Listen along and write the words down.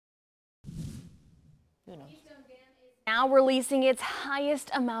Who knows? Now releasing its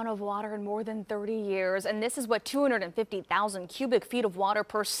highest amount of water in more than 30 years. And this is what 250,000 cubic feet of water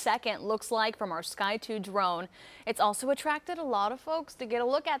per second looks like from our Sky 2 drone. It's also attracted a lot of folks to get a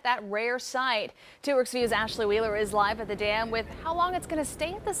look at that rare sight. 2 Works View's Ashley Wheeler is live at the dam with how long it's going to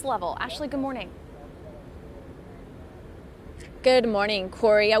stay at this level. Ashley, good morning. Good morning,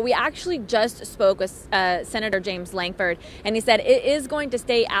 Corey. We actually just spoke with Senator James Lankford, and he said it is going to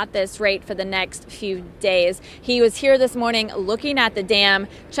stay at this rate for the next few days. He was here this morning looking at the dam,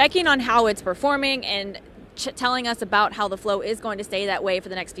 checking on how it's performing, and telling us about how the flow is going to stay that way for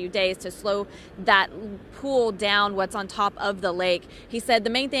the next few days to slow that pool down, what's on top of the lake. He said the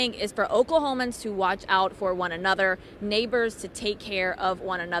main thing is for Oklahomans to watch out for one another, neighbors to take care of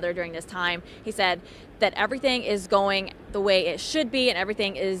one another during this time. He said that everything is going the way it should be and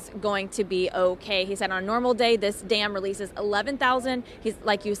everything is going to be okay. He said on a normal day, this dam releases 11,000. He's,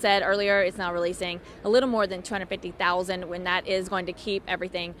 like you said earlier, it's now releasing a little more than 250,000, when that is going to keep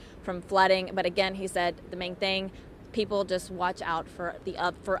everything from flooding. But again, he said the main thing, people just watch out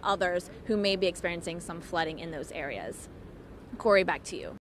for others who may be experiencing some flooding in those areas. Corey, back to you.